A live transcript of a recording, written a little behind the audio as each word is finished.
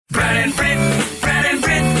and Brit. Brad and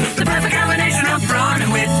Brit, the perfect combination of brawn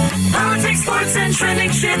and wit. Politics, sports, and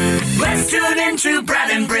trending shit. Let's tune into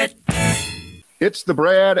Brad and Brit. It's the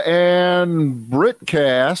Brad and Brit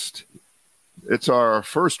cast. It's our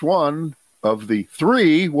first one of the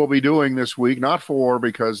 3 we'll be doing this week, not 4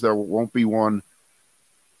 because there won't be one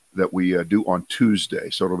that we do on Tuesday.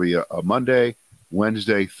 So it'll be a Monday,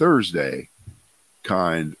 Wednesday, Thursday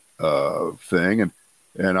kind of thing.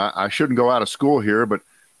 And I shouldn't go out of school here, but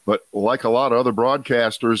like a lot of other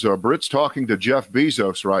broadcasters, Brit's talking to Jeff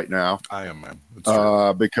Bezos right now. I am, man.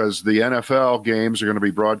 Because the NFL games are going to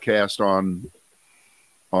be broadcast on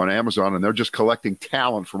Amazon, and they're just collecting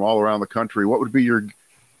talent from all around the country. What would be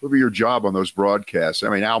your job on those broadcasts? I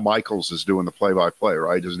mean, Al Michaels is doing the play-by-play,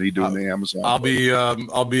 right? Isn't he doing the Amazon? I'll be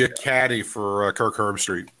a caddy for Kirk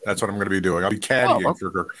Herbstreit. That's what I'm going to be doing. I'll be caddying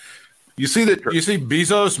for Kirk. You see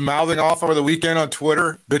Bezos mouthing off over the weekend on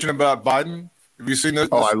Twitter, bitching about Biden? Have you seen that?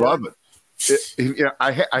 Oh, I love it.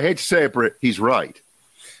 I hate to say it, Britt. He's right.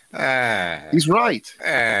 He's right.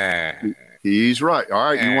 He's right. All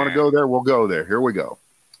right, you want to go there? We'll go there. Here we go.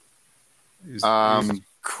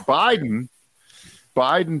 Biden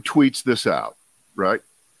tweets this out, right?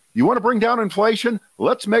 You want to bring down inflation?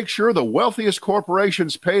 Let's make sure the wealthiest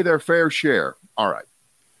corporations pay their fair share. All right.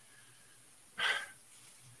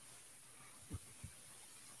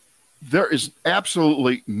 There is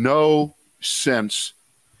absolutely no sense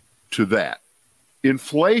to that.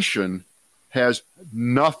 Inflation has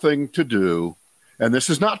nothing to do, and this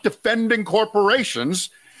is not defending corporations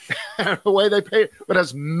and the way they pay, but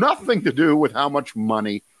has nothing to do with how much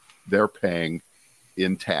money they're paying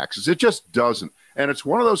in taxes. It just doesn't. And it's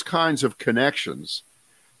one of those kinds of connections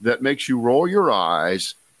that makes you roll your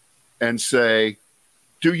eyes and say,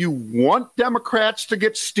 do you want Democrats to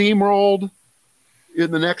get steamrolled in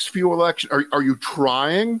the next few elections? Are you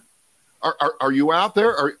trying? Are you out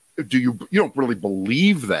there? Or you don't really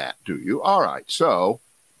believe that, do you? All right. So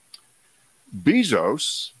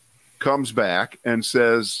Bezos comes back and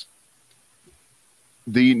says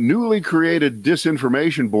the newly created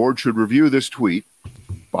disinformation board should review this tweet,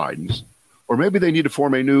 Biden's, or maybe they need to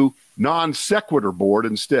form a new non sequitur board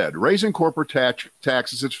instead. Raising corporate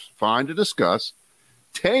taxes is fine to discuss.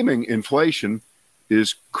 Taming inflation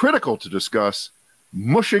is critical to discuss.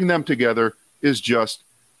 Mushing them together is just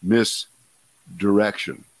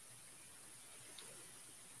misdirection.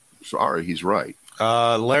 Sorry, he's right.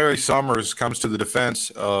 Larry Summers comes to the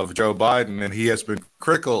defense of Joe Biden, and he has been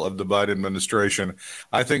critical of the Biden administration.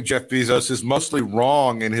 I think Jeff Bezos is mostly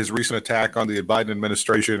wrong in his recent attack on the Biden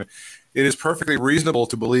administration. It is perfectly reasonable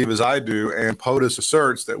to believe, as I do, and POTUS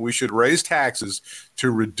asserts, that we should raise taxes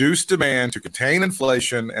to reduce demand, to contain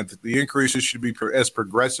inflation, and that the increases should be as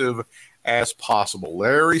progressive as possible.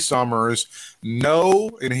 Larry Summers,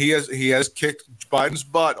 and he has kicked Biden's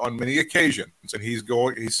butt on many occasions, and he's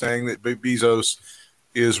saying that Bezos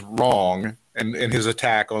is wrong in his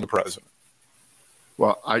attack on the president.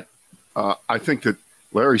 Well, I think that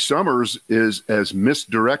Larry Summers is as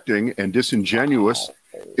misdirecting and disingenuous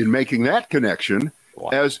in making that connection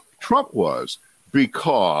as Trump was,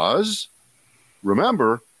 because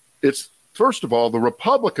remember, it's first of all the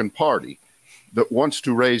Republican Party that wants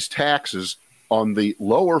to raise taxes on the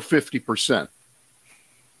lower 50%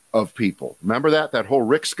 of people. Remember that whole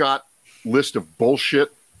Rick Scott list of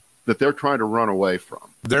bullshit that they're trying to run away from.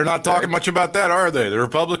 They're not talking much about that, are they? The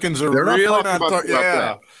Republicans are really not talking about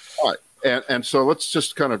that. All right. And so let's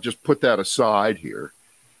just kind of just put that aside here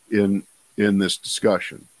in this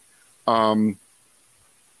discussion.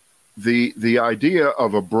 The idea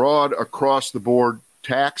of a broad across-the-board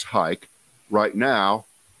tax hike right now,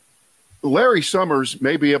 Larry Summers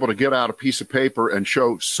may be able to get out a piece of paper and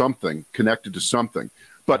show something connected to something.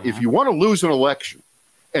 But if you want to lose an election,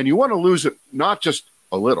 and you want to lose it not just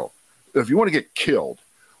a little, if you want to get killed,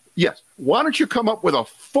 yes, why don't you come up with a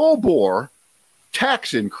full-bore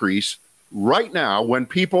tax increase right now when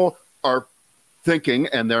people are thinking,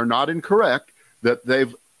 and they're not incorrect, that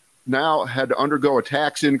they've now had to undergo a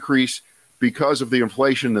tax increase because of the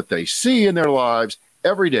inflation that they see in their lives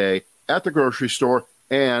every day at the grocery store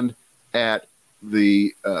and at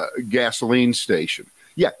the gasoline station.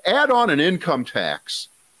 Yeah, add on an income tax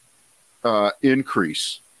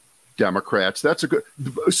increase, Democrats. That's a good.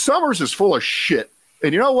 Summers is full of shit.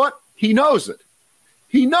 And you know what? He knows it.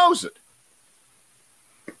 He knows it.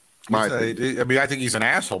 I think he's an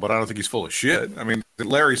asshole, but I don't think he's full of shit. I mean,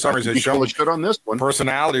 Larry Summers has shown shit on this one,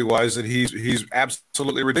 personality-wise, that he's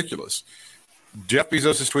absolutely ridiculous. Jeff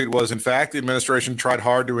Bezos' tweet was, in fact, the administration tried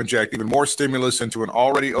hard to inject even more stimulus into an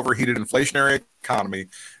already overheated inflationary economy,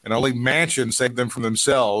 and only Manchin saved them from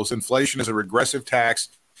themselves. Inflation is a regressive tax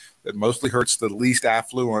that mostly hurts the least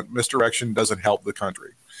affluent. Misdirection doesn't help the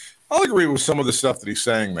country. I'll agree with some of the stuff that he's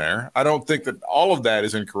saying there. I don't think that all of that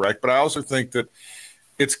is incorrect, but I also think that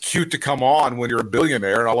it's cute to come on when you're a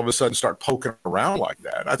billionaire and all of a sudden start poking around like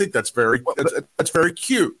that. I think that's very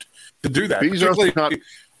cute to do that.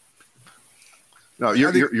 No,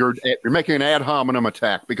 you're making an ad hominem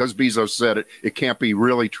attack because Bezos said it. It can't be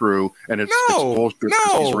really true, and it's bullshit.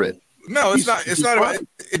 He's rich. No, it's not. It's not.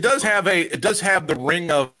 It does have the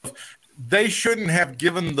ring of. They shouldn't have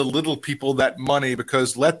given the little people that money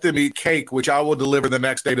because let them eat cake, which I will deliver the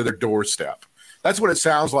next day to their doorstep. That's what it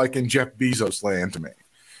sounds like in Jeff Bezos land to me.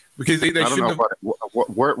 Because they shouldn't have.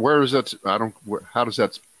 Where is that? How does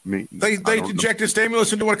that mean? They injected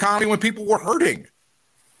stimulus into an economy when people were hurting.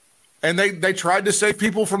 And they tried to save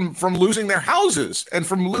people from losing their houses and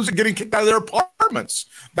from getting kicked out of their apartments.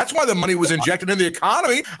 That's why the money was injected in the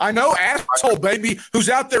economy. I know asshole baby who's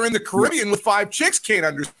out there in the Caribbean with 5 chicks can't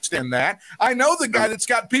understand that. I know the guy that's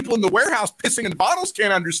got people in the warehouse pissing in bottles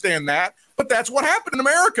can't understand that. But that's what happened in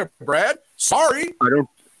America, Brad. Sorry.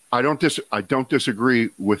 I don't disagree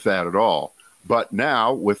with that at all. But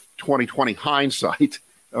now with 2020 hindsight,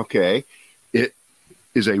 okay, it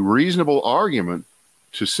is a reasonable argument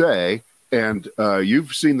to say, and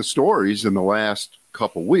you've seen the stories in the last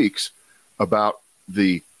couple weeks about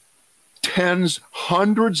the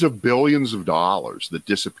hundreds of billions of dollars that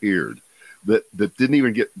disappeared, that didn't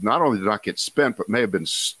even get, not only did not get spent, but may have been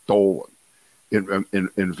stolen in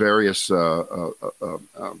various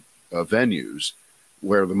venues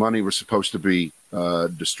where the money was supposed to be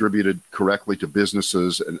distributed correctly to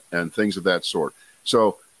businesses and things of that sort.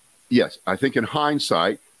 So, yes, I think in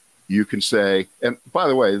hindsight, you can say, and by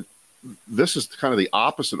the way, this is kind of the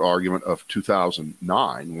opposite argument of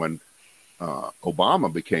 2009 when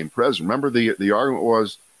Obama became president. Remember, the argument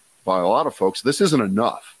was by a lot of folks, this isn't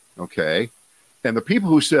enough, okay? And the people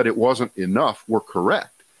who said it wasn't enough were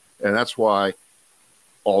correct. And that's why,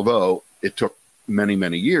 although it took many,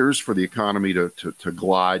 many years for the economy to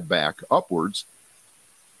glide back upwards,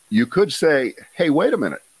 you could say, hey, wait a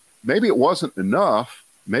minute, maybe it wasn't enough,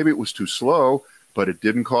 maybe it was too slow, but it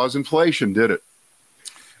didn't cause inflation, did it?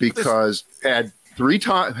 Because had 3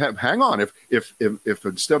 times, hang on, if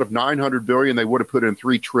instead of 900 billion, they would have put in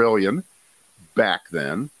 3 trillion back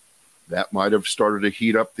then, that might have started to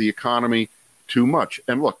heat up the economy too much.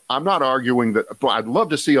 And look, I'm not arguing that, but I'd love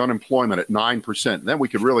to see unemployment at 9%. Then we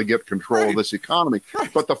could really get control of this economy.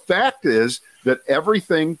 Right. But the fact is that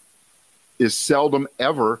everything is seldom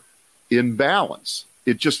ever in balance.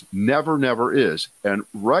 It just never is. And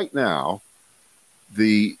right now,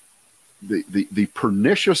 the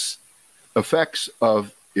pernicious effects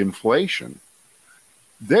of inflation,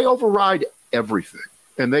 they override everything,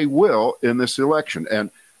 and they will in this election. And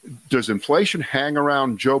does inflation hang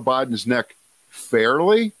around Joe Biden's neck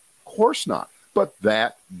fairly? Of course not. But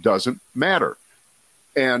that doesn't matter.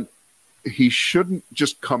 And he shouldn't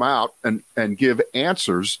just come out and give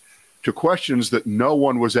answers to questions that no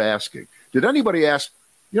one was asking. Did anybody ask,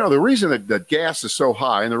 the reason that gas is so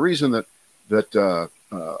high and the reason that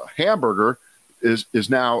hamburger is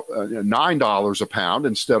now $9 a pound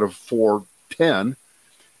instead of $4.10.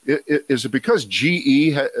 Is it because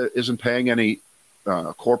GE isn't paying any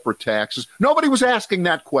corporate taxes? Nobody was asking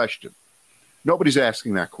that question. Nobody's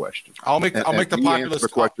asking that question. I'll make the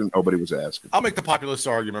populist question. Nobody was asking. I'll make the populist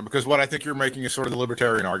argument because what I think you're making is sort of the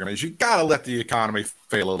libertarian argument. Is you got to let the economy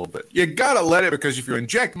fail a little bit. You got to let it, because if you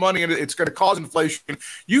inject money in it, it's going to cause inflation.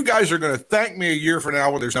 You guys are going to thank me a year from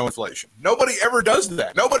now when there's no inflation. Nobody ever does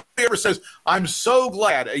that. Nobody ever says, "I'm so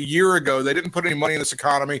glad a year ago they didn't put any money in this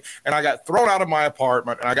economy and I got thrown out of my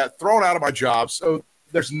apartment and I got thrown out of my job, so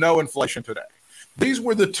there's no inflation today." These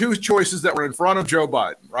were the 2 choices that were in front of Joe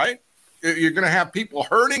Biden, right? You're going to have people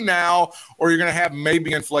hurting now, or you're going to have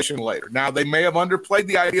maybe inflation later. Now, they may have underplayed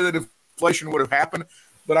the idea that inflation would have happened,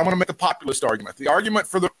 but I'm going to make a populist argument. The argument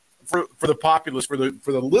for the populist, for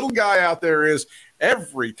the little guy out there is,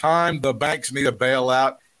 every time the banks need a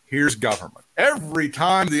bailout, here's government. Every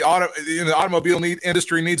time the automobile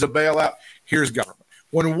industry needs a bailout, here's government.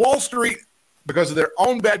 When Wall Street, because of their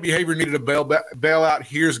own bad behavior, needed a bailout,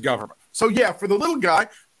 here's government. So, yeah, for the little guy,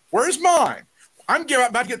 where's mine? I'm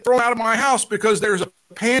about to get thrown out of my house because there's a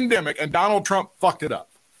pandemic and Donald Trump fucked it up.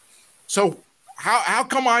 So how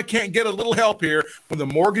come I can't get a little help here when the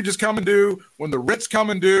mortgage is coming due, when the rent's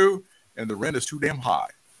coming due, and the rent is too damn high?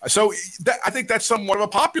 So I think that's somewhat of a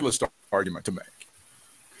populist argument to make.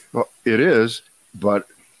 Well, it is, but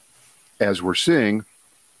as we're seeing,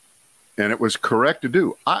 and it was correct to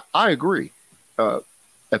do, I agree. At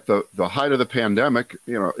the height of the pandemic,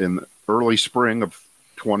 in the early spring of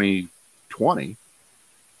 2020,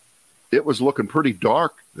 it was looking pretty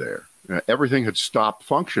dark there. Everything had stopped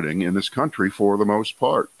functioning in this country for the most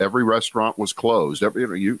part. Every restaurant was closed. I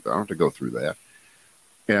don't have to go through that.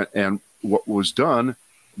 And what was done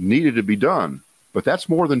needed to be done. But that's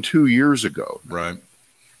more than 2 years ago. Right.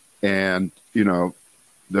 And,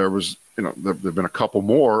 there was, there've been a couple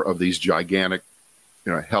more of these gigantic,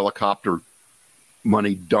 helicopter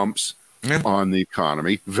money dumps on the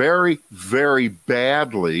economy. Very, very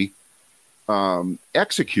badly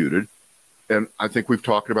executed. And I think we've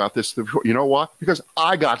talked about this before. You know what? Because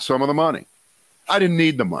I got some of the money. I didn't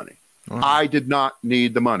need the money. I did not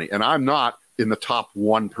need the money. And I'm not in the top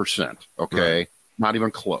 1%. Okay. Right. Not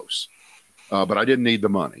even close. But I didn't need the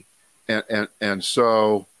money. And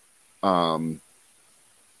so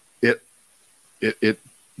it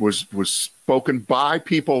was spoken by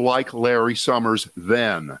people like Larry Summers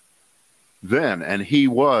then, and he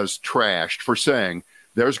was trashed for saying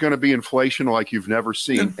there's going to be inflation like you've never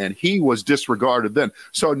seen, and he was disregarded then.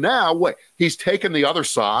 So now, wait, he's taken the other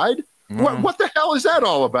side? What the hell is that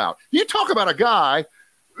all about? You talk about a guy,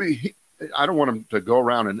 I don't want him to go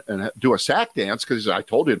around and do a sack dance because I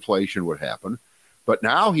told you inflation would happen, but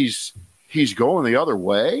now he's going the other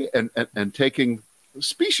way and taking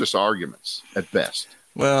specious arguments at best.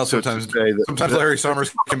 Well, sometimes Larry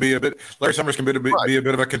Summers can be a bit of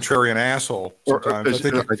a contrarian asshole. Sometimes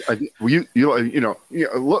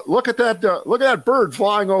look at that bird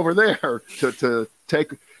flying over there to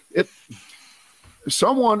take it.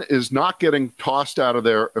 Someone is not getting tossed out of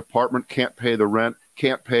their apartment, can't pay the rent,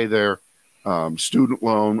 can't pay their student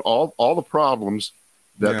loan, all the problems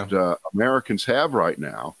that Americans have right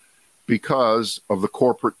now because of the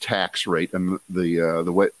corporate tax rate and the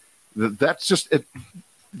way. That's just it.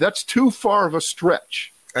 That's too far of a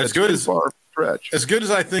stretch. As good as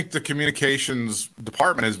I think the communications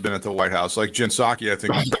department has been at the White House, like Jen Psaki, I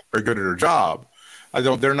think is very good at her job.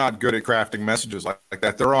 They're not good at crafting messages like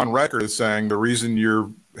that. They're on record as saying the reason you're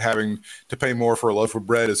having to pay more for a loaf of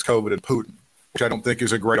bread is COVID and Putin, which I don't think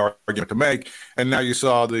is a great argument to make. And now you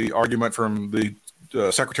saw the argument from the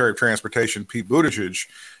Secretary of Transportation, Pete Buttigieg,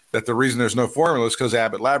 that the reason there's no formula is because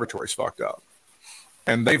Abbott Laboratories fucked up.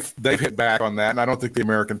 And they've hit back on that, and I don't think the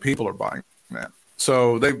American people are buying that.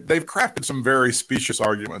 So they've crafted some very specious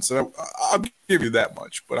arguments. So I'll give you that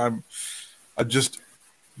much. But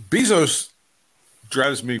Bezos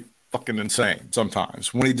drives me fucking insane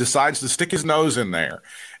sometimes when he decides to stick his nose in there,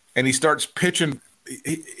 and he starts pitching.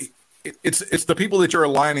 It's the people that you're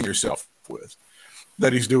aligning yourself with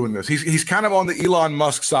that he's doing this. He's kind of on the Elon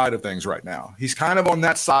Musk side of things right now. He's kind of on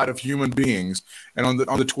that side of human beings and on the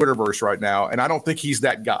Twitterverse right now. And I don't think he's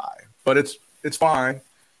that guy, but it's fine.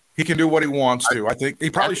 He can do what he wants to. I think he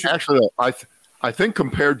probably should. Actually, I think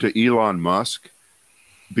compared to Elon Musk,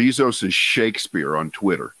 Bezos is Shakespeare on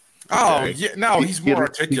Twitter. Oh yeah, no, he's more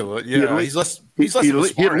articulate. Yeah, he's less. He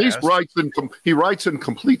at least writes in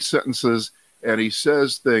complete sentences, and he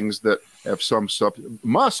says things that have some substance.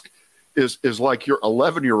 Musk is like your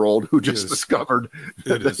 11-year-old who just discovered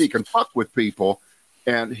that he can fuck with people,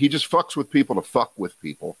 and he just fucks with people to fuck with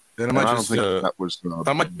people. Then I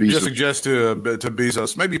might just suggest to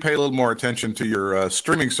Bezos, maybe pay a little more attention to your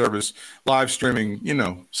streaming service, live streaming,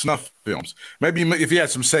 snuff films. Maybe if you had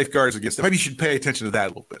some safeguards against it, maybe you should pay attention to that a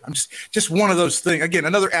little bit. I'm just one of those things. Again,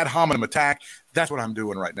 another ad hominem attack. That's what I'm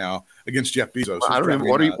doing right now against Jeff Bezos. I don't even,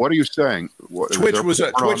 what are you saying?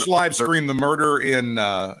 Twitch live streamed the murder in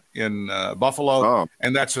Buffalo,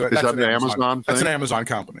 and that's an Amazon thing? That's an Amazon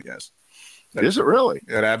company. Yes. Is it really?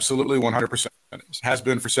 It absolutely 100% is. Has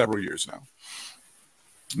been for several years now.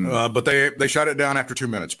 But they shut it down after 2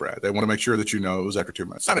 minutes, Brad. They want to make sure that it was after 2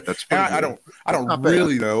 minutes. I don't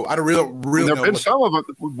really know. I don't really know. And some of it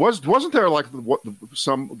wasn't there like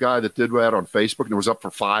some guy that did that on Facebook and it was up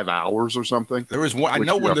for 5 hours or something. There was one. I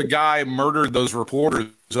know when the guy murdered those reporters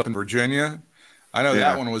up in Virginia. I know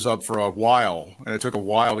that one was up for a while, and it took a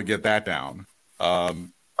while to get that down.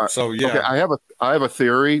 So yeah, okay, I have a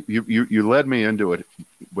theory. You led me into it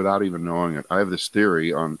without even knowing it. I have this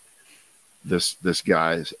theory on this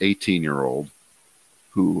guy's 18-year-old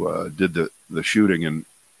who did the shooting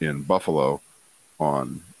in Buffalo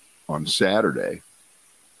on Saturday,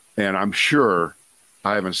 and I'm sure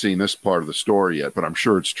I haven't seen this part of the story yet, but I'm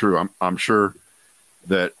sure it's true. I'm sure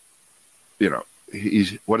that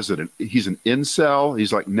he's he's an incel.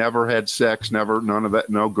 He's like never had sex, none of that,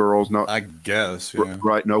 no girls, no. I guess,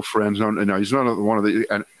 right? No friends, no. He's none of one of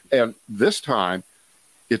the. And this time,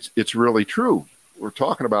 it's really true. We're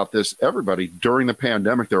talking about this. Everybody during the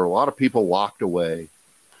pandemic, there were a lot of people locked away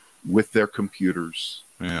with their computers,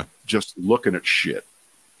 just looking at shit,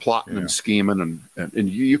 plotting and scheming, and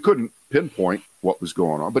you couldn't pinpoint what was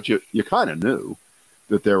going on, but you kind of knew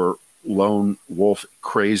that there were lone wolf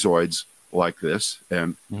crazoids like this,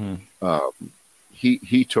 and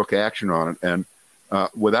he took action on it, and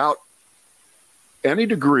without any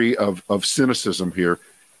degree of cynicism here,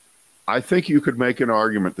 I think you could make an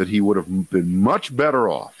argument that he would have been much better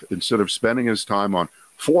off instead of spending his time on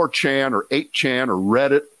 4chan or 8chan or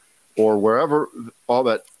Reddit or wherever all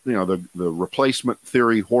that, the replacement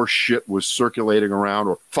theory horse shit was circulating around,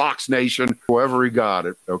 or Fox Nation, wherever he got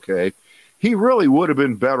it. Okay. He really would have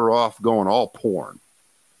been better off going all porn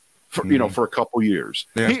for, for a couple years.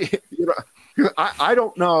 Yeah. I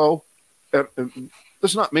don't know.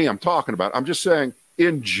 This is not me I'm talking about. I'm just saying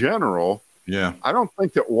in general, yeah, I don't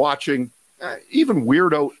think that watching even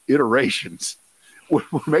weirdo iterations would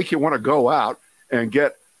make you want to go out and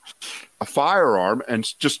get a firearm and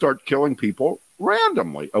just start killing people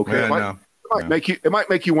randomly. Okay, yeah, it might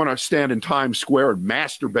make you want to stand in Times Square and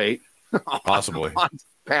masturbate, possibly on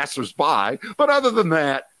passersby. But other than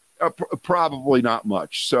that, probably not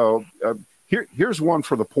much. So here's one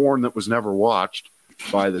for the porn that was never watched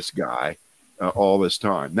by this guy all this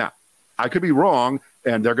time. Now, I could be wrong,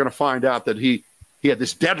 and they're going to find out that he had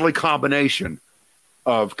this deadly combination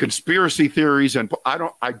of conspiracy theories, and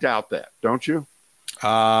I doubt that. Don't you?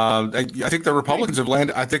 I think the Republicans have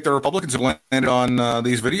landed. I think the Republicans have landed on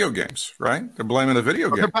these video games. Right? They're blaming the video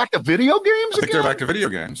games. They're back to video games. I think they're back to video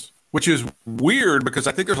games, which is weird because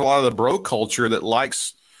I think there's a lot of the bro culture that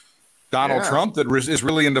likes Donald Trump that is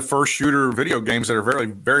really into first shooter video games that are very,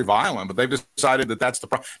 very violent. But they've decided that that's the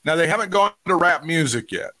problem. Now they haven't gone to rap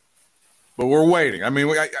music yet. But we're waiting. I mean,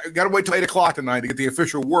 I got to wait till 8 o'clock tonight to get the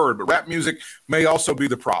official word. But rap music may also be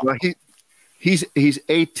the problem. Well, he's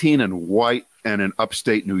 18 and white and in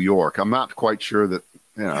upstate New York. I'm not quite sure that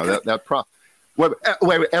that problem.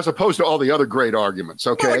 Wait, as opposed to all the other great arguments.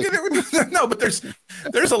 Okay, no, but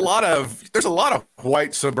there's a lot of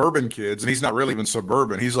white suburban kids, and he's not really even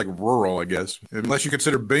suburban. He's like rural, I guess, unless you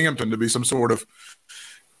consider Binghamton to be some sort of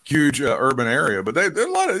huge urban area. But there are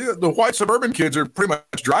a lot of the white suburban kids are pretty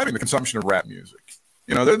much driving the consumption of rap music.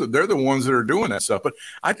 They're the ones that are doing that stuff. But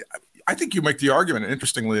I think you make the argument,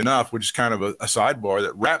 interestingly enough, which is kind of a sidebar,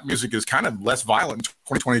 that rap music is kind of less violent in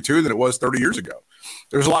 2022 than it was 30 years ago.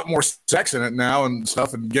 There's a lot more sex in it now and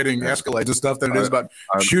stuff, and getting escalades and stuff than it is about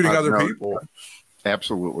shooting other people.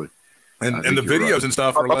 Absolutely. And the videos right. And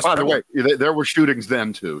stuff are less. By the way, there were shootings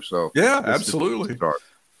then too. So yeah, absolutely.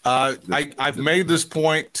 I've made this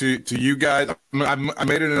point to you guys. I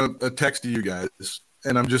made it in a text to you guys,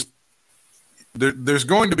 and I'm just there's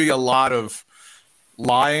going to be a lot of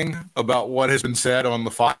lying about what has been said on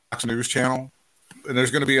the Fox News channel, and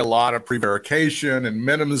there's going to be a lot of prevarication and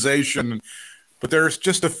minimization. But there's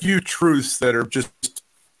just a few truths that are just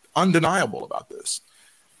undeniable about this.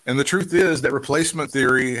 And the truth is that replacement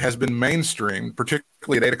theory has been mainstreamed,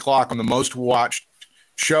 particularly at 8 o'clock on the most watched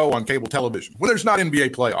show on cable television, when there's not NBA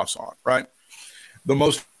playoffs on, right? The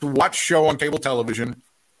most watched show on cable television.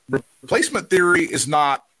 Replacement theory is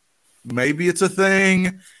not, maybe it's a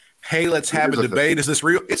thing. Hey, let's have a debate. Is this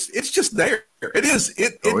real? It's just there. It is.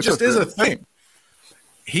 It just is a thing.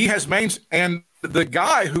 He has and the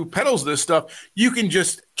guy who peddles this stuff, you can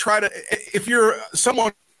just try to, if you're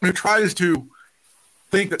someone who tries to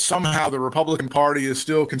think that somehow the Republican Party is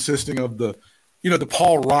still consisting of the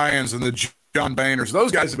Paul Ryans and the John Boehners,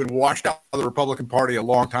 those guys have been washed out of the Republican Party a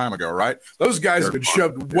long time ago, right? Those guys have been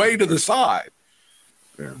shoved way to the side.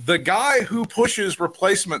 Yeah. The guy who pushes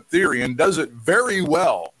replacement theory and does it very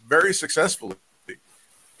well, very successfully,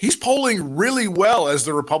 he's polling really well as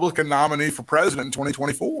the Republican nominee for president in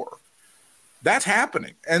 2024. That's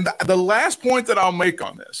happening. And the last point that I'll make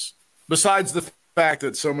on this, besides the fact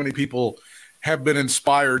that so many people have been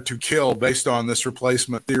inspired to kill based on this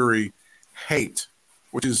replacement theory hate,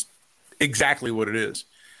 which is exactly what it is.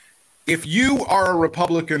 If you are a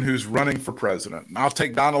Republican who's running for president, and I'll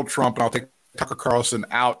take Donald Trump and I'll take Tucker Carlson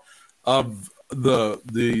out of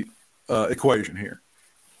the equation here,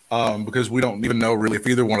 because we don't even know really if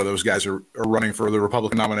either one of those guys are running for the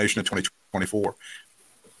Republican nomination in 2024.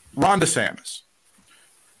 Ron DeSantis.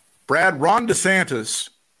 Ron DeSantis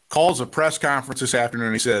calls a press conference this afternoon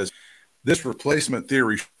and he says, this replacement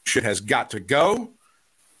theory shit has got to go.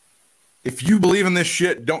 If you believe in this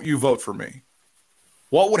shit, don't you vote for me.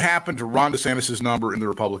 What would happen to Ron DeSantis' number in the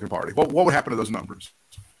Republican Party? What would happen to those numbers?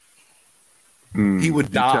 He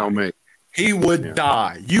would die. Tell me. He would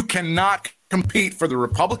die. You cannot compete for the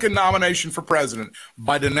Republican nomination for president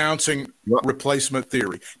by denouncing replacement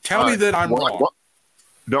theory. Tell me that I'm wrong.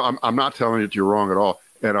 No, I'm not telling you that you're wrong at all,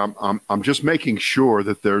 and I'm just making sure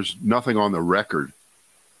that there's nothing on the record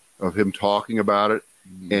of him talking about it,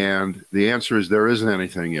 and the answer is there isn't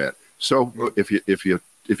anything yet. So if you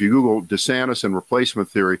Google DeSantis and replacement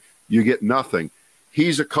theory, you get nothing.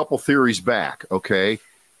 He's a couple theories back. Okay,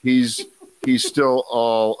 he's still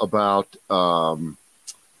all about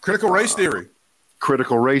critical race theory.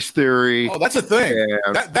 Critical race theory. Oh, that's a thing.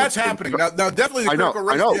 That's happening now. Definitely, the critical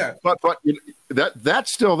race. I know. Yeah. But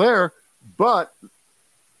that's still there. But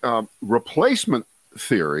replacement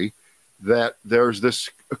theory, that there's this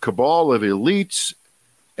cabal of elites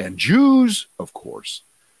and Jews, of course,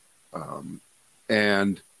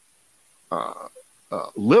 and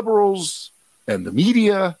liberals and the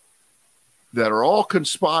media that are all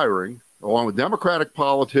conspiring, along with Democratic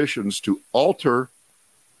politicians, to alter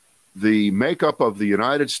the makeup of the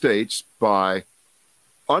United States by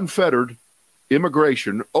unfettered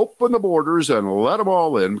immigration, open the borders and let them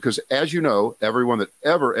all in, because, as you know, everyone that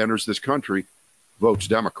ever enters this country votes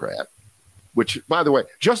Democrat, which, by the way,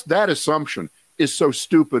 just that assumption is so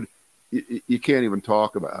stupid you can't even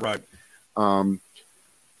talk about it. Right.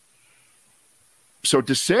 So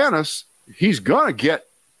DeSantis, he's going to get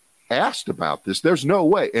asked about this. There's no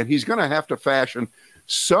way. And he's going to have to fashion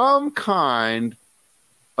some kind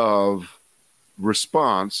of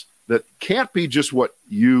response that can't be just what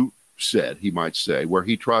you said, he might say, where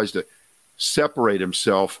he tries to separate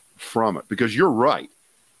himself from it. Because you're right.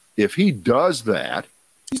 If he does that,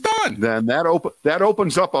 he's done. Then that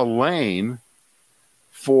opens up a lane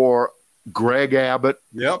for Greg Abbott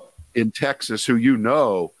in Texas, who you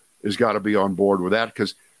know has got to be on board with that.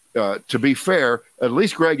 Because to be fair, at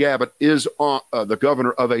least Greg Abbott is on the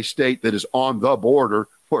governor of a state that is on the border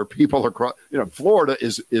where people are, Florida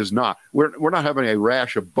is not. We're not having a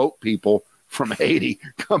rash of boat people from Haiti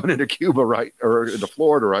coming into Cuba or into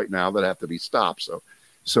Florida right now that have to be stopped.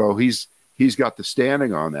 So he's got the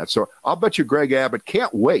standing on that. So I'll bet you Greg Abbott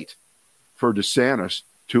can't wait for DeSantis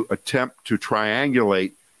to attempt to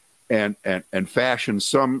triangulate and fashion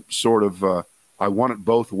some sort of I want it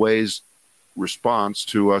both ways response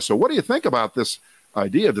to. So what do you think about this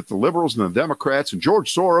idea that the liberals and the Democrats and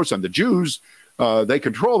George Soros and the Jews, they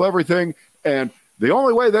control everything, and the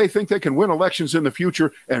only way they think they can win elections in the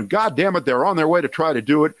future, and God damn it, they're on their way to try to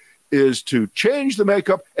do it, is to change the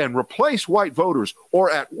makeup and replace white voters, or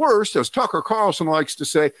at worst, as Tucker Carlson likes to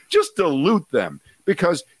say, just dilute them.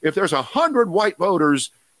 Because if there's 100 white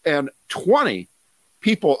voters and 20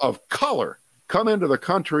 people of color come into the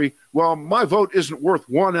country, well, my vote isn't worth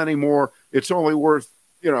one anymore. It's only worth,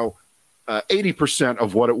 80%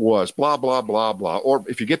 of what it was, blah, blah, blah, blah. Or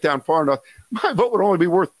if you get down far enough, my vote would only be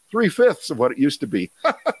worth 3/5 of what it used to be.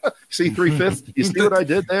 See, 3/5? You see what I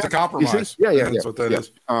did there? It's a compromise. Yeah. That's what that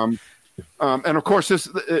is. And of course,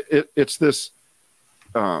 it's this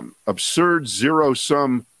absurd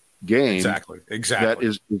zero-sum game. Exactly. That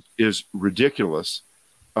is ridiculous.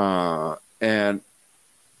 And,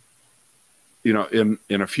 in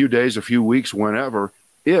a few days, a few weeks, whenever,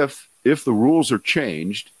 if the rules are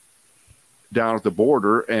changed down at the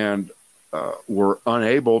border and we're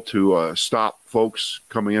unable to stop folks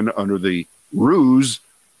coming in under the ruse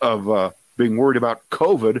of being worried about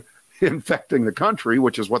COVID infecting the country,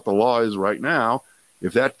 which is what the law is right now,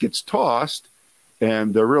 if that gets tossed,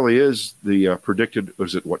 and there really is the predicted,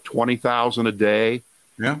 20,000 a day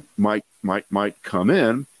might come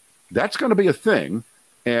in, that's going to be a thing,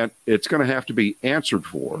 and it's going to have to be answered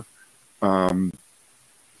for.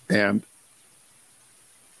 And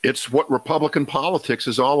it's what Republican politics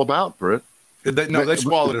is all about, Britt. They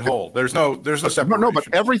swallowed it whole. There's no separation. No, but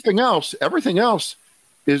everything else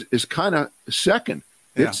is kind of second.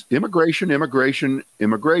 Yeah. It's immigration,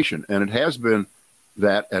 and it has been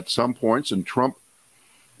that at some points. And Trump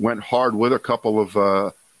went hard with a couple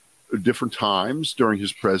of different times during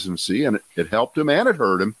his presidency, and it helped him and it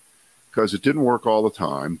hurt him because it didn't work all the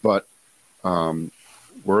time. But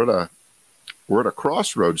we're at a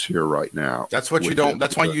crossroads here right now. That's what you don't.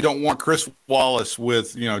 That's why you don't want Chris Wallace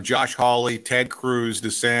with Josh Hawley, Ted Cruz,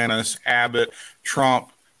 DeSantis, Abbott,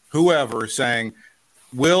 Trump, whoever saying,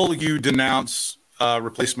 "Will you denounce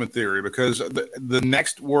replacement theory?" Because the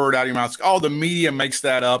next word out of your mouth is, the media makes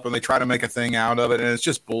that up and they try to make a thing out of it, and it's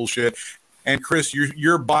just bullshit. And Chris,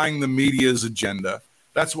 you're buying the media's agenda.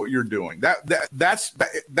 That's what you're doing. That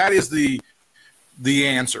is the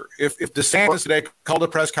answer. If DeSantis today called a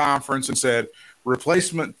press conference and said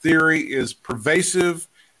replacement theory is pervasive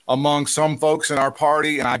among some folks in our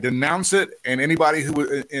party, and I denounce it, and anybody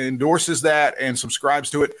who endorses that and subscribes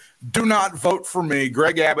to it, do not vote for me,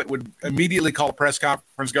 Greg Abbott would immediately call a press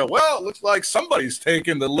conference and go, well, it looks like somebody's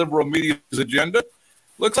taking the liberal media's agenda.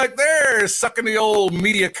 Looks like they're sucking the old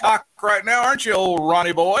media cock right now, aren't you, old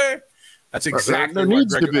Ronnie boy? That's exactly what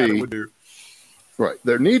Greg Abbott would do. Right.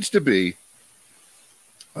 There needs to be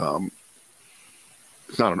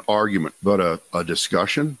it's not an argument, but a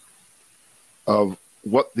discussion of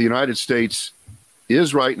what the United States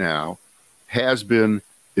is right now, has been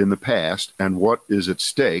in the past, and what is at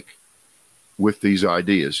stake with these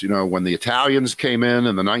ideas. You know, when the Italians came in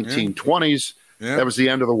the 1920s, that was the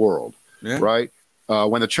end of the world, right?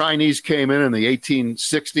 When the Chinese came in the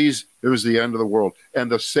 1860s, it was the end of the world. And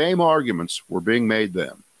the same arguments were being made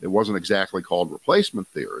then. It wasn't exactly called replacement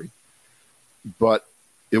theory, but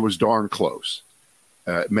it was darn close.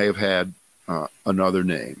 It may have had another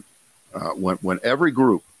name. When every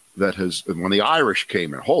group that has, when the Irish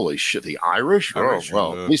came in, holy shit, the Irish? Oh,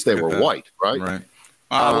 well, at least they were white, right? Right.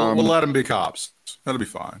 We'll let them be cops. That'll be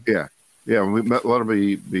fine. Yeah. Yeah, we let them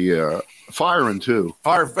be firing too.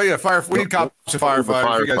 Fire. We need cops and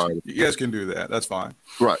firefighters. You guys can do that. That's fine.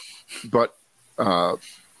 Right. But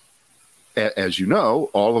as you know,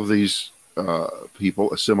 all of these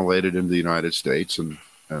people assimilated into the United States, and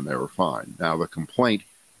they were fine. Now, the complaint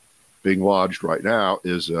being lodged right now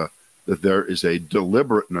is that there is a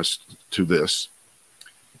deliberateness to this,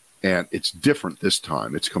 and it's different this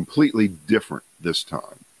time. It's completely different this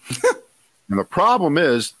time. And the problem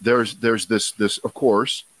is there's this, of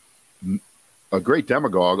course, a great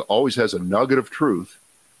demagogue always has a nugget of truth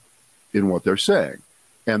in what they're saying.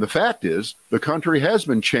 And the fact is the country has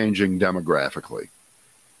been changing demographically.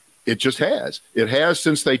 It just has. It has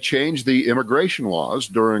since they changed the immigration laws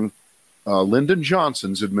during Lyndon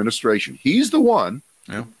Johnson's administration. He's the one,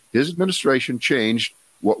 his administration changed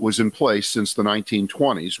what was in place since the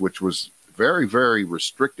 1920s, which was very, very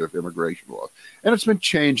restrictive immigration laws. And it's been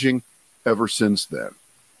changing ever since then.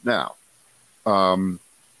 Now,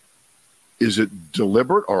 is it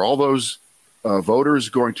deliberate? Are all those voters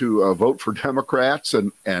going to vote for Democrats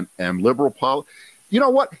and liberal politics? You know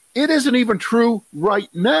what? It isn't even true right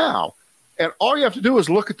now. And all you have to do is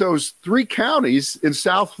look at those 3 counties in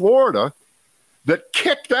South Florida that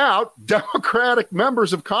kicked out Democratic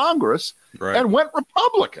members of Congress and went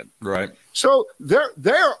Republican. Right. So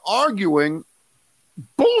they're arguing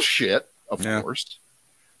bullshit, of course.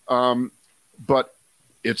 But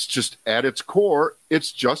it's just at its core,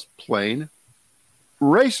 it's just plain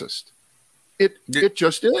racist. It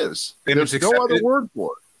just is. And there's no other word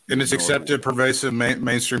for it. And it's accepted, pervasive,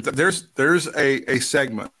 mainstream. There's a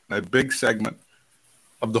segment, a big segment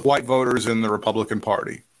of the white voters in the Republican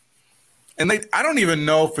Party. And I don't even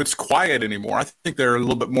know if it's quiet anymore. I think they're a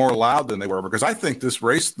little bit more loud than they were, because I think this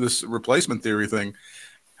replacement theory thing,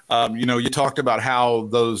 you talked about how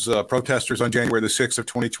those protesters on January the 6th of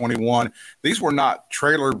 2021, these were not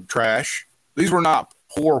trailer trash. These were not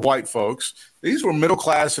poor white folks. These were middle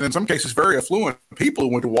class and in some cases very affluent people who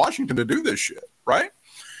went to Washington to do this shit, right?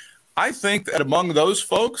 I think that among those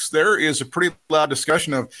folks, there is a pretty loud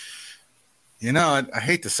discussion of, I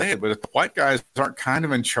hate to say it, but if the white guys aren't kind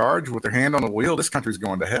of in charge with their hand on the wheel, this country's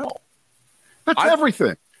going to hell. That's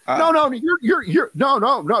everything. You're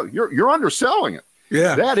underselling it.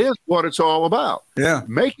 Yeah. That is what it's all about. Yeah.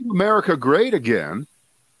 Making America great again.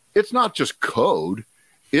 It's not just code.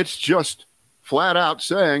 It's just flat out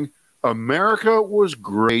saying America was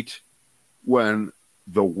great when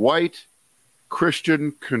the white,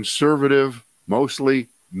 Christian, conservative, mostly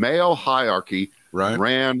male hierarchy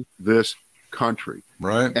ran this country.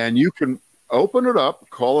 Right. And you can open it up,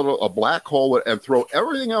 call it a black hole, and throw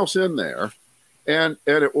everything else in there, and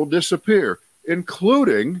it will disappear,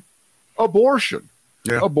 including abortion.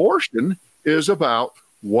 Yeah. Abortion is about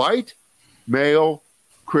white, male,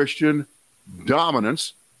 Christian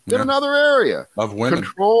dominance in another area of women,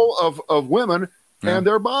 control of women and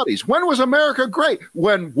their bodies. When was America great?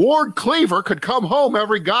 When Ward Cleaver could come home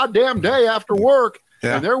every goddamn day after work,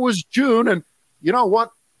 and there was June, and you know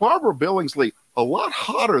what? Barbara Billingsley, a lot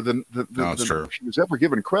hotter than she was ever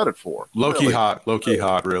given credit for. Low-key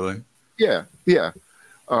hot, really. Yeah.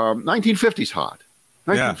 1950s hot.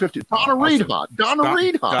 1950s. Donna Reed hot. Donna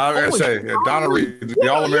Reed hot. Donna Reed, the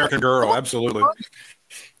all-American girl, absolutely.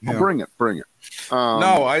 Yeah. Bring it.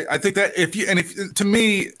 No, I think that if to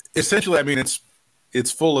me, essentially, I mean,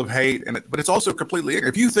 it's full of hate, but it's also completely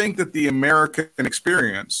ignorant. If you think that the American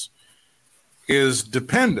experience is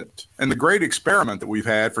dependent, and the great experiment that we've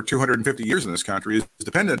had for 250 years in this country is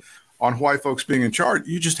dependent on white folks being in charge,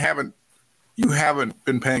 you haven't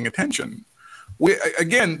been paying attention.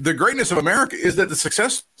 Again, the greatness of America is that the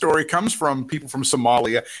success story comes from people from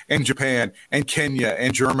Somalia and Japan and Kenya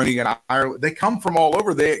and Germany and Ireland. They come from all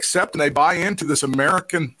over. They accept and they buy into this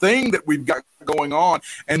American thing that we've got going on,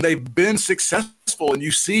 and they've been successful, and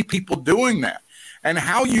you see people doing that. And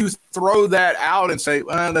how you throw that out and say,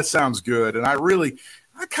 well, that sounds good, and I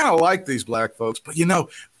kind of like these black folks, but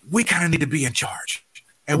we kind of need to be in charge,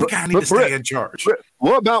 and we kind of need to stay in charge.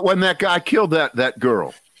 What about when that guy killed that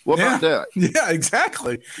girl? What about that? Yeah,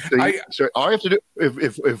 exactly. So all I have to do,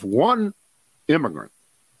 if one immigrant,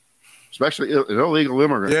 especially an illegal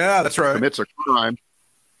immigrant, that's right, commits a crime,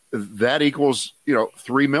 that equals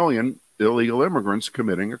 3 million illegal immigrants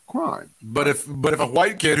committing a crime. But if a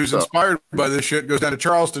white kid who's inspired by this shit goes down to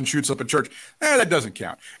Charleston, shoots up a church, that doesn't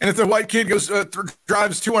count. And if the white kid goes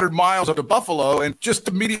drives 200 miles up to Buffalo and just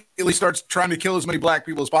immediately starts trying to kill as many black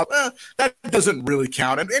people as possible, that doesn't really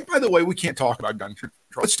count. And by the way, we can't talk about gun control.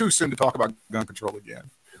 It's too soon to talk about gun control again.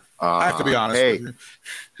 I have to be honest with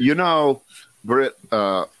you. Britt,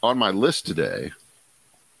 on my list today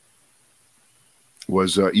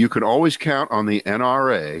was you can always count on the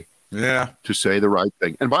NRA to say the right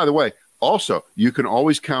thing. And by the way, also, you can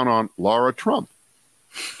always count on Laura Trump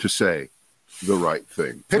to say the right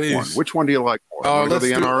thing. Pick one. Which one do you like more? Let's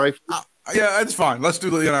do the NRA? Yeah, it's fine. Let's do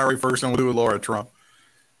the NRA first, and we'll do with Laura Trump.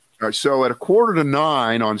 All right, so at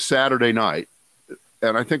 8:45 on Saturday night,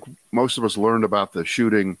 and I think most of us learned about the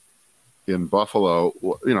shooting in Buffalo,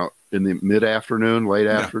 in the mid-afternoon, late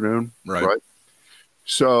afternoon. Right.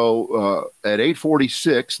 So at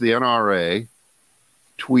 8:46, the NRA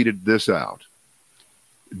tweeted this out.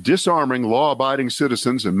 Disarming law-abiding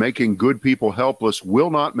citizens and making good people helpless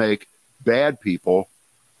will not make bad people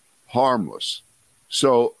harmless.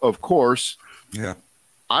 So, of course,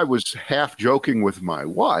 I was half joking with my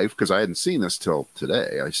wife because I hadn't seen this till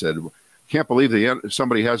today. I said, can't believe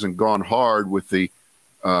somebody hasn't gone hard with the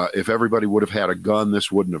if everybody would have had a gun,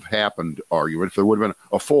 this wouldn't have happened argument. If there would have been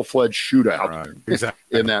a full-fledged shootout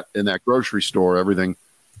in that grocery store, everything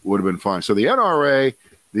would have been fine. So the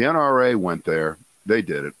NRA went there. They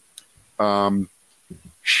did it.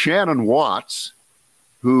 Shannon Watts,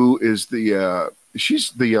 who is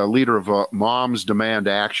she's the leader of Moms Demand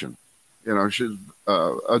Action. She's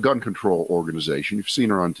a gun control organization. You've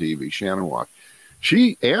seen her on TV, Shannon Watts.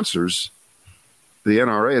 She answers the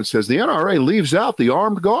NRA and says the NRA leaves out the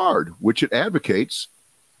armed guard, which it advocates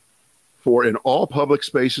for in all public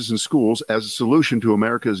spaces and schools as a solution to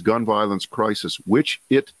America's gun violence crisis, which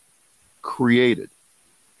it created.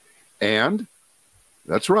 And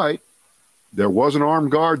that's right. There was an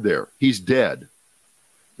armed guard there. He's dead.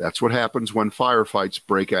 That's what happens when firefights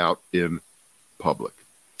break out in public.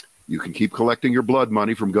 You can keep collecting your blood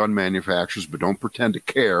money from gun manufacturers, but don't pretend to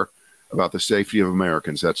care about the safety of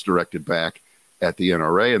Americans. That's directed back at the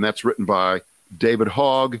NRA, and that's written by David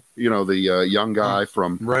Hogg, the young guy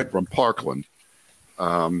from Parkland.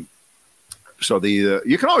 So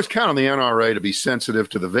you can always count on the NRA to be sensitive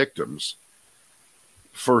to the victims.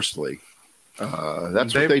 Firstly,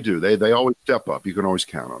 that's what they do. They always step up. You can always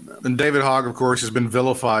count on them. And David Hogg, of course, has been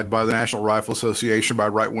vilified by the National Rifle Association, by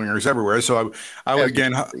right wingers everywhere. So I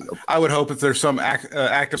would hope that there's some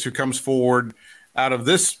activist who comes forward out of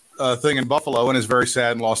this thing in Buffalo and is very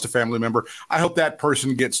sad and lost a family member. I hope that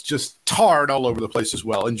person gets just tarred all over the place as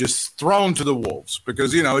well and just thrown to the wolves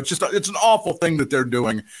because, it's an awful thing that they're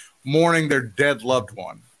doing, mourning their dead loved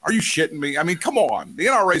one. Are you shitting me? I mean, come on. The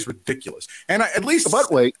NRA is ridiculous. And at least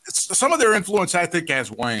some of their influence, I think,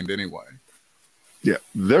 has waned anyway. Yeah,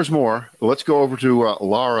 there's more. Let's go over to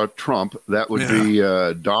Laura Trump. That would be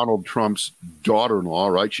Donald Trump's daughter-in-law,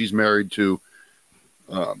 right? She's married to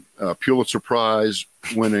Pulitzer Prize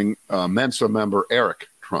winning Mensa member Eric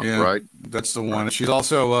Trump, right? That's the one. She's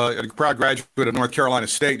also a proud graduate of North Carolina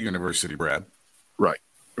State University, Brad. Right.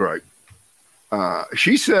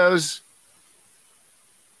 She says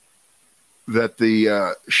that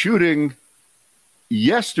the shooting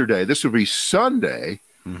yesterday, this would be Sunday,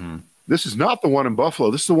 this is not the one in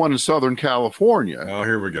Buffalo. This is the one in Southern California. Oh,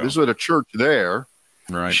 here we go. This is at a church there.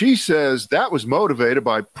 Right. She says that was motivated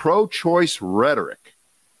by pro-choice rhetoric.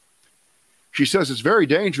 She says it's very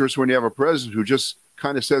dangerous when you have a president who just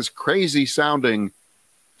kind of says crazy-sounding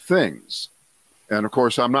things. And, of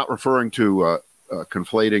course, I'm not referring to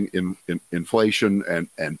conflating inflation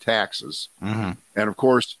and taxes. And, of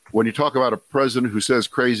course, when you talk about a president who says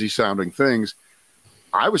crazy-sounding things,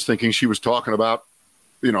 I was thinking she was talking about,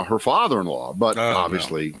 her father-in-law. But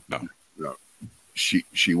obviously, no,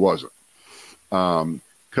 she wasn't.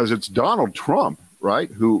 Because it's Donald Trump,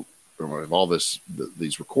 right, who have all these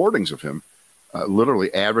recordings of him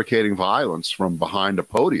literally advocating violence from behind a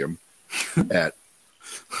podium at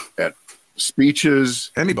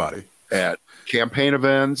speeches, anybody, at campaign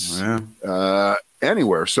events,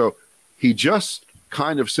 anywhere. So he just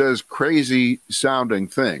kind of says crazy sounding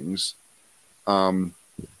things. What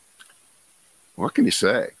can you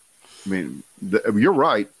say? I mean, you're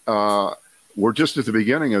right. We're just at the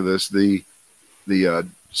beginning of this. The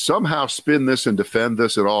somehow spin this and defend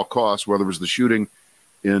this at all costs, whether it was the shooting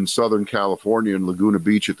in Southern California in Laguna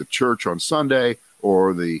Beach at the church on Sunday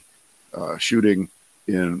or the shooting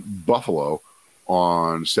in Buffalo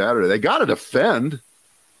on Saturday. They got to defend,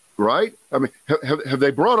 right? I mean, have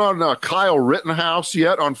they brought on Kyle Rittenhouse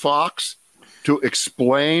yet on Fox to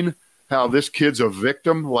explain how this kid's a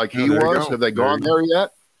victim like he was? Have they gone there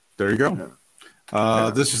yet? There you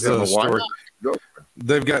go. This is the story.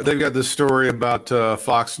 They've got this story about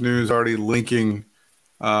Fox News already linking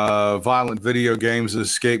violent video games as a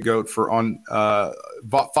scapegoat for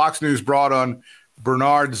Fox News brought on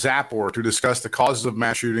Bernard Zapor to discuss the causes of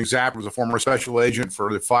mass shootings. Zapor was a former special agent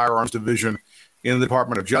for the Firearms Division in the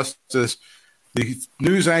Department of Justice. The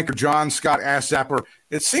news anchor John Scott asked Zapor,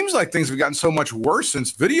 "It seems like things have gotten so much worse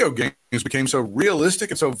since video games became so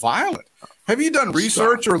realistic and so violent. Have you done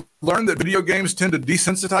research or learned that video games tend to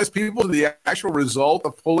desensitize people to the actual result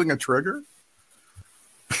of pulling a trigger?"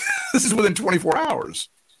 This is within 24 hours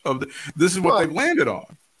of this is what they've landed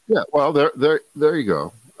on. Yeah, well, there you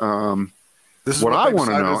go. This is what I want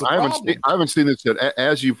to know. I haven't seen this yet.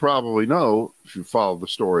 As you probably know, if you follow the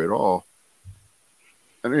story at all,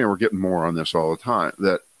 and we're getting more on this all the time.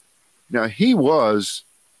 That now he was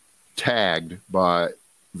tagged by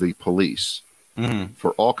the police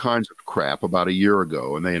for all kinds of crap about a year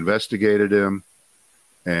ago, and they investigated him,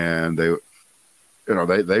 and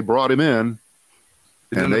they brought him in,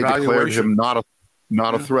 and they declared him not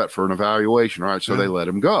a threat for an evaluation. All right, so they let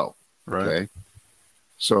him go. Right. Okay,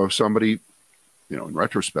 so somebody, in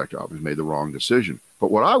retrospect, obviously made the wrong decision.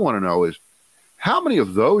 But what I want to know is how many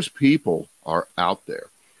of those people are out there.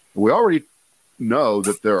 We already know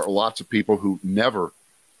that there are lots of people who never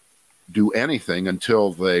do anything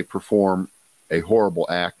until they perform a horrible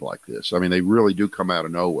act like this. I mean, they really do come out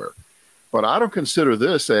of nowhere. But I don't consider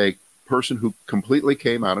this a person who completely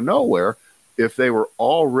came out of nowhere if they were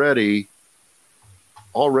already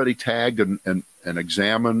tagged and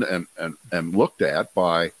examined and looked at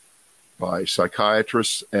by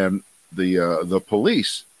psychiatrists and the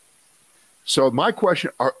police. So my question,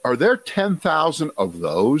 are there 10,000 of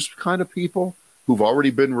those kind of people who've already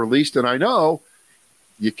been released? And I know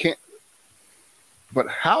you can't, but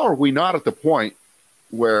how are we not at the point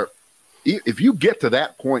where if you get to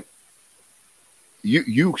that point,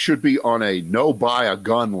 you should be on a no buy a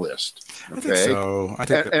gun list. Okay. I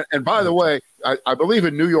think so. And by the way, I believe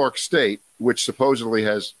in New York State, which supposedly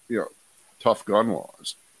has, tough gun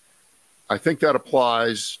laws. I think that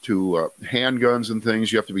applies to handguns and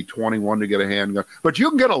things. You have to be 21 to get a handgun, but you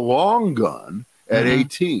can get a long gun at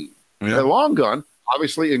 18. Yeah. A long gun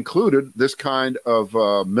obviously included this kind of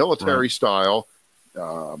military style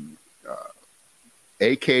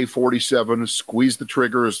AK-47, squeeze the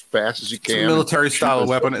trigger as fast as you can. It's a military style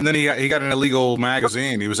weapon. And then he got an illegal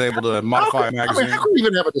magazine. He was able to modify a magazine. How can we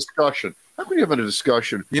even have a discussion? How can we have a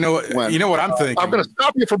discussion? You know what I'm thinking? I'm going to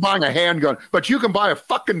stop you from buying a handgun, but you can buy a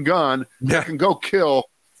fucking gun that can go kill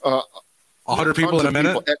 100 people in a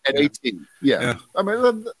minute at 18. Yeah. I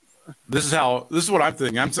mean, this is what I'm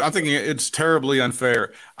thinking. I'm thinking it's terribly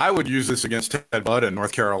unfair. I would use this against Ted Budd in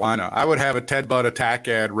North Carolina. I would have a Ted Budd attack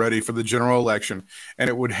ad ready for the general election, and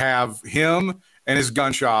it would have him and his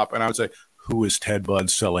gun shop. And I would say, who is Ted Budd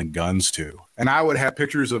selling guns to? And I would have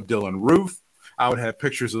pictures of Dylan Roof. I would have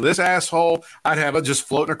pictures of this asshole. I'd have it just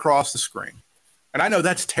floating across the screen. And I know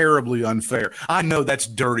that's terribly unfair. I know that's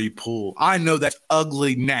dirty pool. I know that's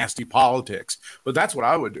ugly, nasty politics. But that's what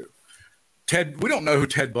I would do. We don't know who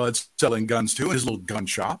Ted Budd's selling guns to in his little gun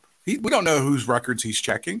shop. We don't know whose records he's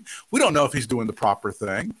checking. We don't know if he's doing the proper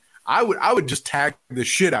thing. I would just tag the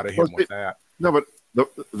shit out of him with that. No, but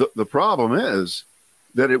the problem is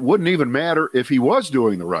that it wouldn't even matter if he was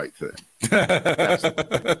doing the right thing.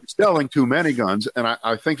 Selling too many guns, and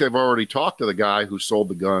I think they've already talked to the guy who sold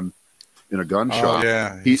the gun in a gun shop.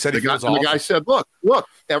 Yeah, he said the guy said, "Look,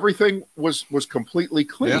 everything was completely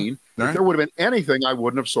clean. Yeah, right. If there would have been anything, I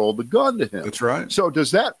wouldn't have sold the gun to him." That's right. So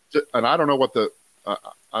does that? And I don't know what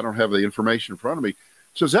I don't have the information in front of me.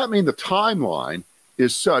 So does that mean the timeline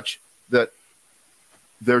is such that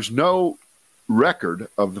there's no record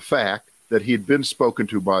of the fact that he had been spoken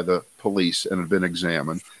to by the police and had been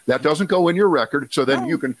examined? That doesn't go in your record. So then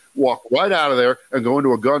you can walk right out of there and go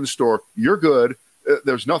into a gun store. You're good.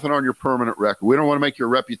 There's nothing on your permanent record. We don't want to make your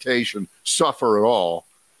reputation suffer at all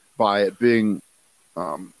by it being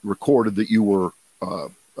recorded that you were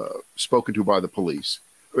spoken to by the police.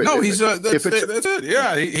 No, that's it.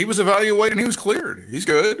 Yeah, he was evaluated and he was cleared. He's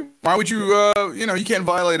good. Why would you, you can't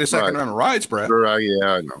violate a Second Amendment rights, Brett. Yeah,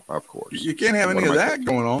 I know, of course. You can't have any of that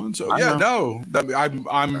going on. So,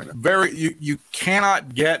 I'm very, you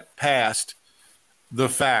cannot get past the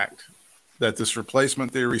fact that this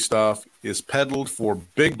replacement theory stuff is peddled for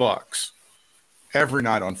big bucks every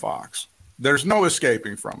night on Fox. There's no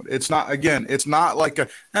escaping from it. It's not, again, it's not like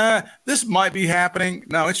this might be happening.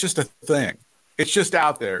 No, it's just a thing. It's just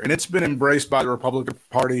out there, and it's been embraced by the Republican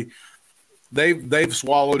Party. They've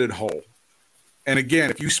swallowed it whole. And again,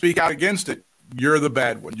 if you speak out against it, you're the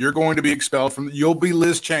bad one. You're going to be expelled from. You'll be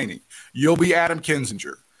Liz Cheney. You'll be Adam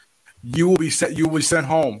Kinzinger. You will be sent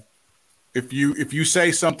home if you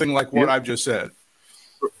say something like what I've just said.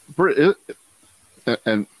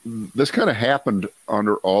 And this kind of happened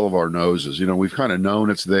under all of our noses. You know, we've kind of known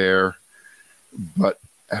it's there, but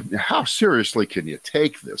how seriously can you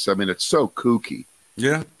take this? I mean, it's so kooky.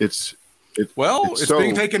 Yeah, it's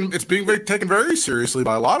being taken very seriously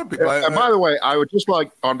by a lot of people. And by the way, I would just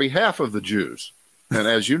like, on behalf of the Jews, and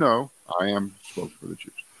as you know, I am spoke for the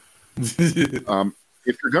Jews.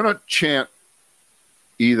 If you're going to chant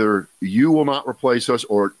either "you will not replace us"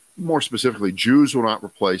 or more specifically, "Jews will not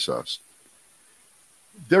replace us,"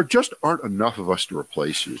 there just aren't enough of us to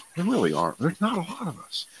replace you. There really aren't. There's not a lot of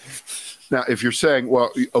us. Now, if you're saying, well,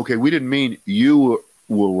 okay, we didn't mean you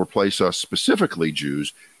will replace us specifically,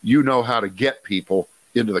 Jews. You know how to get people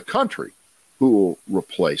into the country who will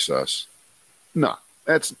replace us. No,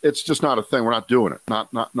 it's just not a thing. We're not doing it. Not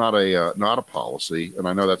a policy. And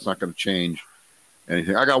I know that's not going to change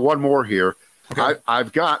anything. I got one more here. Okay.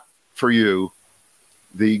 I've got for you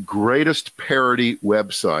the greatest parody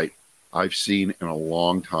website I've seen in a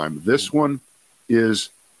long time. This one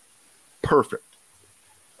is perfect.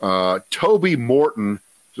 Toby Morton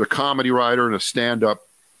is a comedy writer and a stand-up.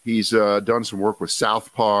 He's done some work with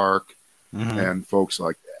South Park and folks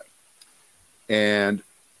like that. And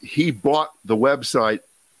he bought the website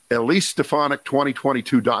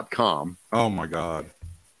EliseStefanik2022.com. Oh my God!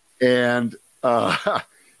 And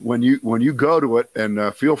when you go to it,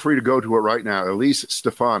 and feel free to go to it right now, Elise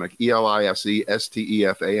Stefanik,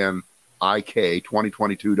 EliseStefanik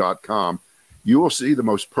 2022.com, you will see the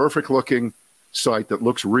most perfect looking site that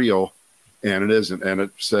looks real, and it isn't. And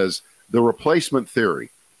it says the replacement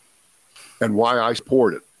theory and why I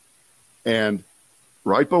support it. And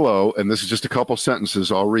right below, and this is just a couple sentences,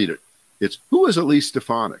 I'll read it. It's, who is Elise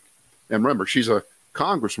Stefanik? And remember, she's a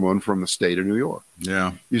congresswoman from the state of New York.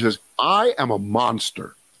 Yeah. He says, I am a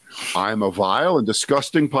monster. I am a vile and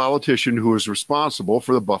disgusting politician who is responsible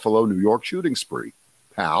for the Buffalo, New York shooting spree.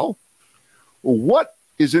 How? Well, what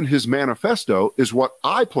is in his manifesto is what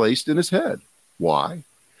I placed in his head. Why?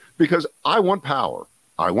 Because I want power.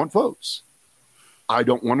 I want votes. I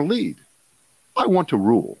don't want to lead. I want to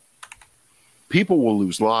rule. People will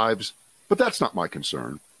lose lives, but that's not my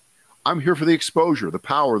concern. I'm here for the exposure, the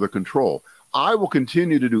power, the control. I will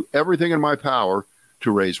continue to do everything in my power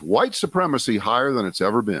to raise white supremacy higher than it's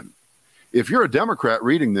ever been. If you're a Democrat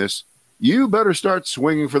reading this, you better start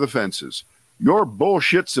swinging for the fences. Your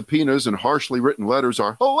bullshit subpoenas and harshly written letters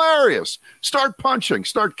are hilarious. Start punching,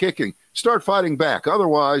 start kicking, start fighting back.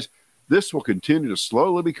 Otherwise, this will continue to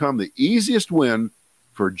slowly become the easiest win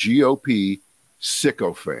for GOP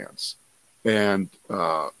sycophants. And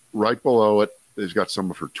right below it, there's got some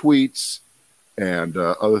of her tweets and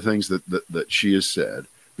other things that she has said,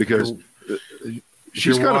 because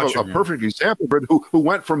she's kind of a perfect example who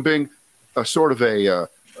went from being a sort of a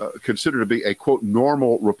considered to be a, quote,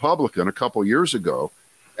 normal Republican a couple years ago,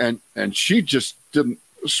 and she just didn't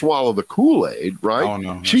swallow the Kool-Aid, right? Oh,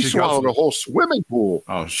 no. She swallowed a whole swimming pool.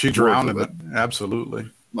 Oh, she drowned in it. Absolutely.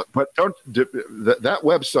 But don't that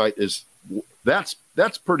website is that's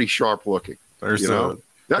pretty sharp looking. There's the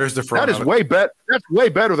front. That is way better. That's way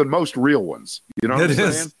better than most real ones. You know what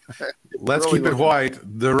I'm saying? Let's really keep it white.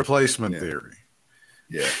 The replacement theory.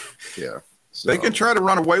 Yeah. So, they can try to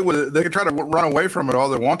run away with it. They can try to run away from it all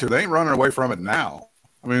they want to. They ain't running away from it now.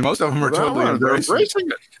 I mean, most of them are totally embracing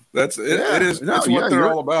it. That's it. It is. That's what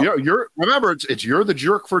they're all about. Remember, it's you're the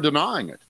jerk for denying it.